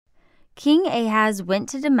King Ahaz went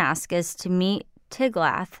to Damascus to meet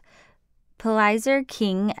Tiglath-Pileser,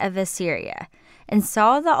 king of Assyria, and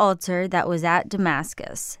saw the altar that was at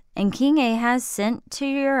Damascus. And King Ahaz sent to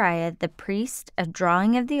Uriah the priest a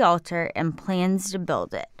drawing of the altar and plans to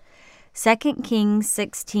build it. 2 Kings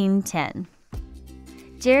 16:10.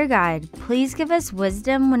 Dear God, please give us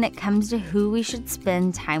wisdom when it comes to who we should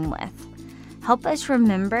spend time with. Help us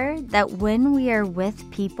remember that when we are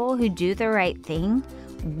with people who do the right thing,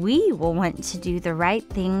 we will want to do the right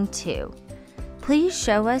thing too. Please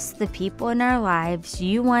show us the people in our lives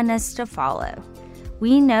you want us to follow.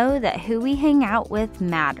 We know that who we hang out with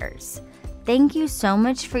matters. Thank you so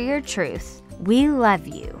much for your truth. We love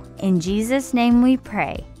you. In Jesus' name we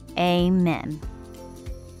pray. Amen.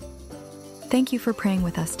 Thank you for praying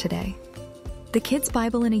with us today. The Kids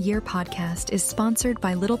Bible in a Year podcast is sponsored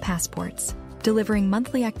by Little Passports, delivering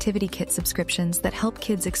monthly activity kit subscriptions that help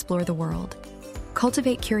kids explore the world,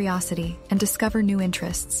 cultivate curiosity, and discover new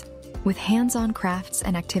interests, with hands-on crafts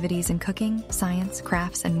and activities in cooking, science,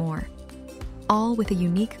 crafts, and more, all with a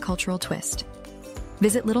unique cultural twist.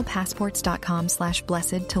 Visit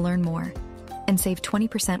littlepassports.com/blessed to learn more and save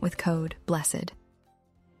 20% with code BLESSED.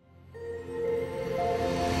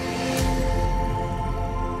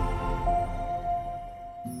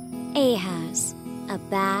 Ahaz, a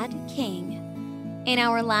bad king. In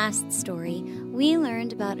our last story, we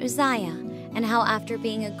learned about Uzziah and how after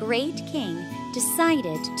being a great king,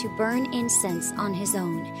 decided to burn incense on his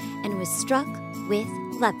own and was struck with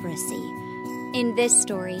leprosy. In this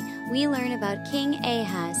story, we learn about King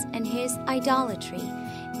Ahaz and his idolatry,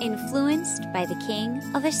 influenced by the king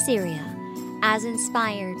of Assyria, as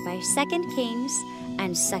inspired by 2 Kings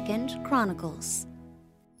and 2 Chronicles.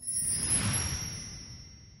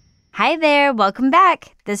 Hi there, welcome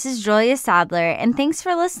back. This is Julia Sadler, and thanks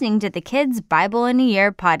for listening to the Kids Bible in a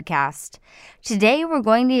Year podcast. Today we're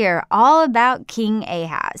going to hear all about King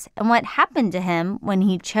Ahaz and what happened to him when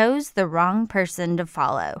he chose the wrong person to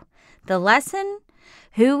follow. The lesson?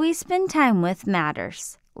 Who we spend time with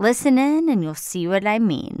matters. Listen in and you'll see what I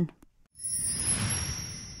mean.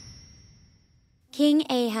 King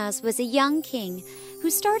Ahaz was a young king who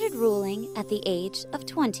started ruling at the age of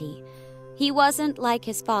 20. He wasn't like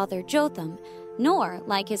his father Jotham, nor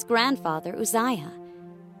like his grandfather Uzziah.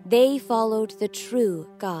 They followed the true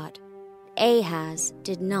God. Ahaz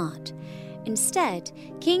did not. Instead,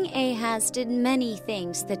 King Ahaz did many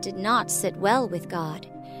things that did not sit well with God.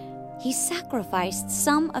 He sacrificed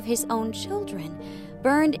some of his own children,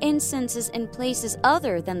 burned incenses in places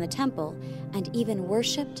other than the temple, and even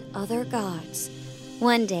worshipped other gods.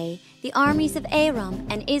 One day, the armies of Aram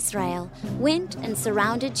and Israel went and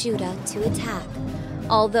surrounded Judah to attack.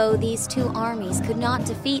 Although these two armies could not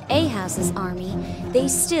defeat Ahaz's army, they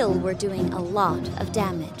still were doing a lot of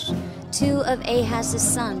damage. 2 of Ahaz's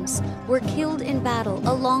sons were killed in battle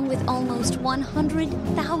along with almost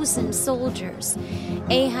 100,000 soldiers.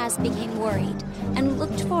 Ahaz became worried and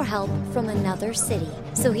looked for help from another city,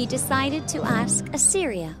 so he decided to ask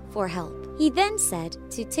Assyria for help. He then said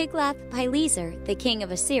to Tiglath-Pileser, the king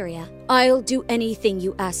of Assyria, "I'll do anything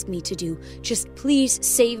you ask me to do. Just please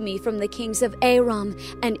save me from the kings of Aram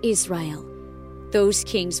and Israel. Those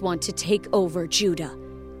kings want to take over Judah."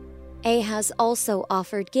 Ahaz also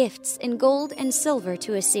offered gifts in gold and silver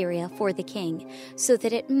to Assyria for the king, so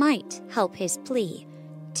that it might help his plea.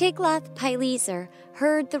 Tiglath-Pileser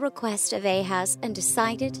heard the request of Ahaz and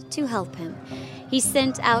decided to help him. He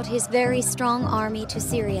sent out his very strong army to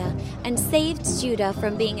Syria and saved Judah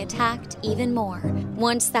from being attacked even more.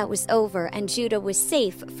 Once that was over and Judah was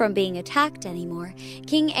safe from being attacked anymore,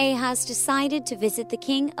 King Ahaz decided to visit the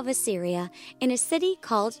king of Assyria in a city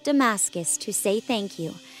called Damascus to say thank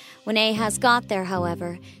you. When Ahaz got there,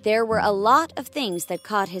 however, there were a lot of things that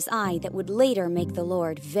caught his eye that would later make the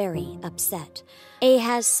Lord very upset.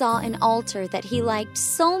 Ahaz saw an altar that he liked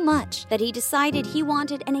so much that he decided he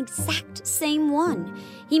wanted an exact same one.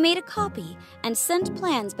 He made a copy and sent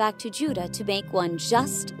plans back to Judah to make one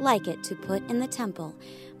just like it to put in the temple.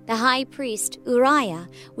 The high priest, Uriah,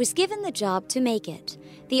 was given the job to make it.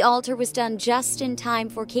 The altar was done just in time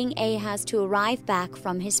for King Ahaz to arrive back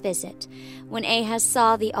from his visit. When Ahaz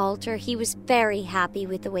saw the altar, he was very happy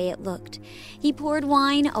with the way it looked. He poured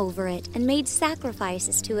wine over it and made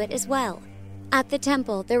sacrifices to it as well. At the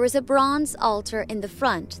temple, there was a bronze altar in the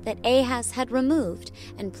front that Ahaz had removed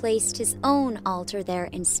and placed his own altar there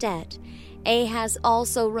instead. Ahaz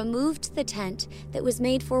also removed the tent that was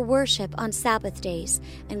made for worship on Sabbath days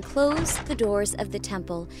and closed the doors of the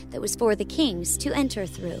temple that was for the kings to enter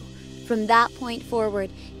through. From that point forward,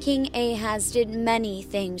 King Ahaz did many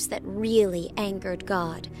things that really angered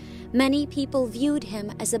God. Many people viewed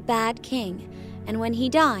him as a bad king, and when he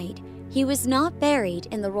died, He was not buried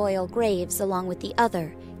in the royal graves along with the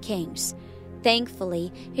other kings.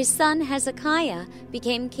 Thankfully, his son Hezekiah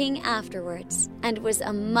became king afterwards and was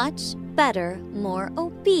a much better, more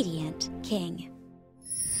obedient king.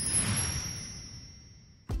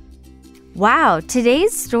 Wow,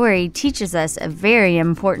 today's story teaches us a very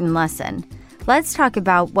important lesson. Let's talk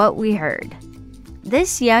about what we heard.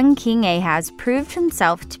 This young King Ahaz proved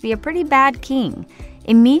himself to be a pretty bad king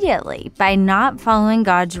immediately by not following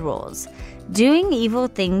God's rules, doing evil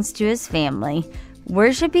things to his family,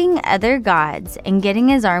 worshiping other gods, and getting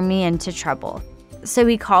his army into trouble. So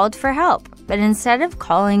he called for help, but instead of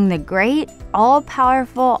calling the great,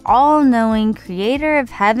 all-powerful, all-knowing creator of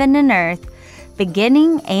heaven and earth,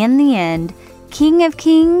 beginning and the end, King of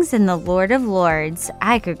kings and the Lord of lords,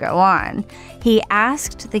 I could go on, he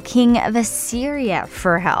asked the king of Assyria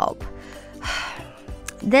for help.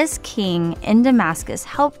 This king in Damascus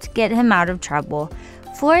helped get him out of trouble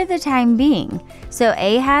for the time being, so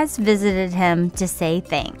Ahaz visited him to say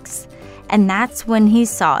thanks. And that's when he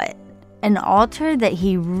saw it, an altar that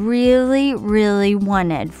he really, really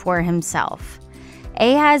wanted for himself.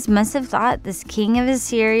 Ahaz must have thought this king of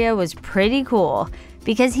Assyria was pretty cool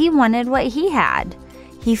because he wanted what he had.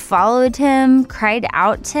 He followed him, cried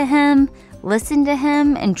out to him, listened to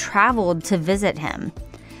him, and traveled to visit him.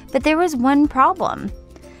 But there was one problem.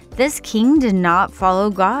 This king did not follow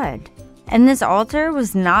God, and this altar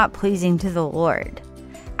was not pleasing to the Lord.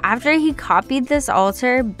 After he copied this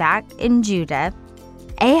altar back in Judah,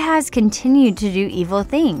 Ahaz continued to do evil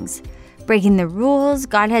things, breaking the rules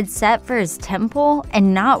God had set for his temple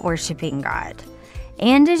and not worshiping God.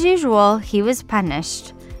 And as usual, he was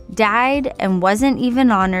punished, died, and wasn't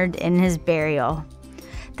even honored in his burial.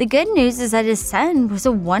 The good news is that his son was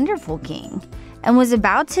a wonderful king and was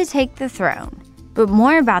about to take the throne, but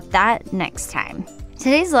more about that next time.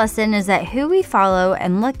 Today's lesson is that who we follow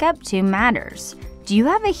and look up to matters. Do you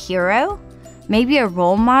have a hero? Maybe a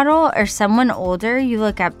role model or someone older you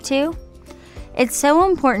look up to? It's so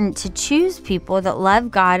important to choose people that love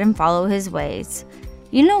God and follow his ways.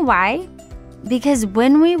 You know why? Because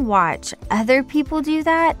when we watch other people do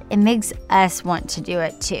that, it makes us want to do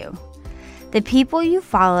it too. The people you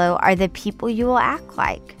follow are the people you will act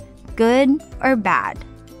like, good or bad.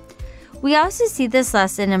 We also see this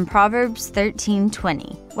lesson in Proverbs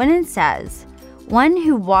 13:20, when it says, "One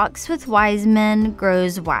who walks with wise men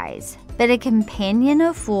grows wise, but a companion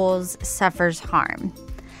of fools suffers harm."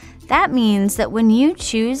 That means that when you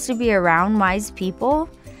choose to be around wise people,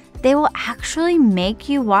 they will actually make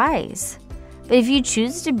you wise. But if you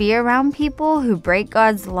choose to be around people who break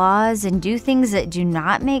God's laws and do things that do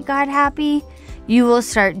not make God happy, you will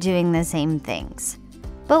start doing the same things.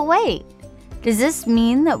 But wait, does this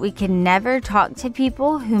mean that we can never talk to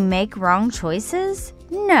people who make wrong choices?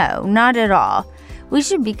 No, not at all. We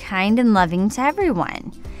should be kind and loving to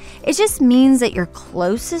everyone. It just means that your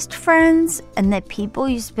closest friends and the people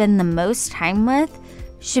you spend the most time with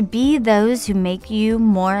should be those who make you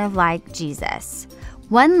more like Jesus.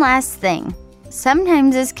 One last thing.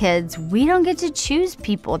 Sometimes as kids, we don't get to choose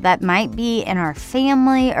people that might be in our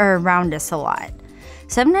family or around us a lot.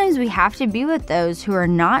 Sometimes we have to be with those who are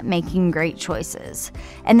not making great choices,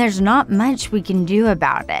 and there's not much we can do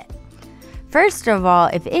about it. First of all,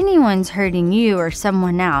 if anyone's hurting you or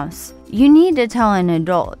someone else, you need to tell an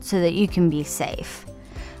adult so that you can be safe.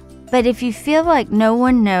 But if you feel like no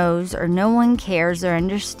one knows or no one cares or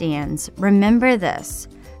understands, remember this: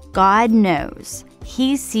 God knows.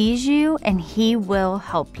 He sees you and he will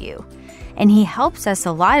help you. And he helps us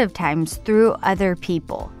a lot of times through other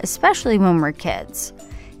people, especially when we're kids.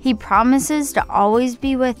 He promises to always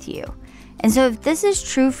be with you. And so if this is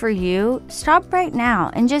true for you, stop right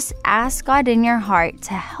now and just ask God in your heart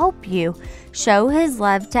to help you show his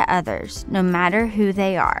love to others, no matter who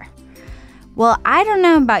they are. Well, I don't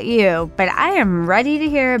know about you, but I am ready to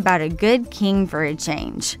hear about a good king for a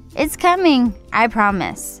change. It's coming, I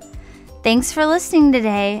promise. Thanks for listening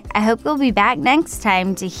today. I hope you'll be back next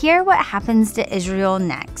time to hear what happens to Israel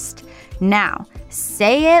next. Now,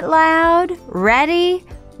 say it loud. Ready?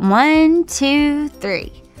 1, 2,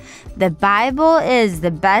 3. The Bible is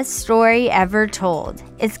the best story ever told.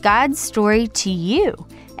 It's God's story to you,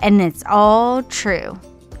 and it's all true.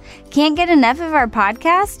 Can't get enough of our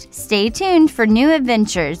podcast? Stay tuned for new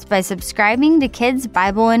adventures by subscribing to Kids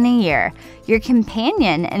Bible in a Year, your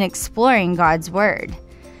companion in exploring God's Word.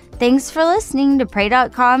 Thanks for listening to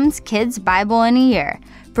Pray.com's Kids Bible in a Year.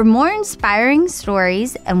 For more inspiring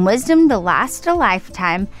stories and wisdom to last a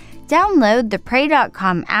lifetime, download the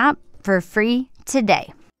Pray.com app for free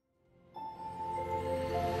today.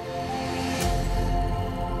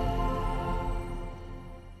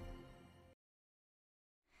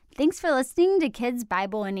 Thanks for listening to Kids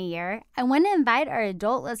Bible in a Year. I want to invite our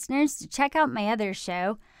adult listeners to check out my other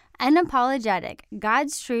show, Unapologetic,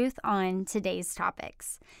 God's Truth on Today's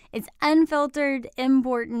Topics. It's unfiltered,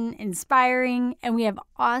 important, inspiring, and we have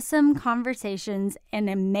awesome conversations and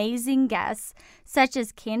amazing guests such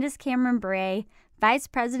as Candace Cameron Bray, Vice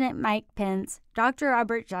President Mike Pence, Dr.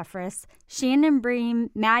 Robert Jeffress, Shannon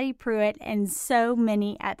Bream, Maddie Pruitt, and so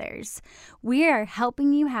many others. We are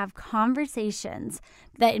helping you have conversations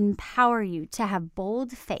that empower you to have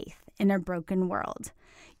bold faith in a broken world.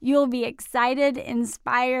 You'll be excited,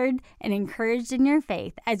 inspired, and encouraged in your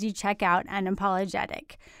faith as you check out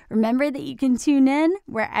Unapologetic. Remember that you can tune in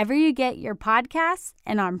wherever you get your podcasts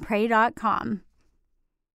and on pray.com.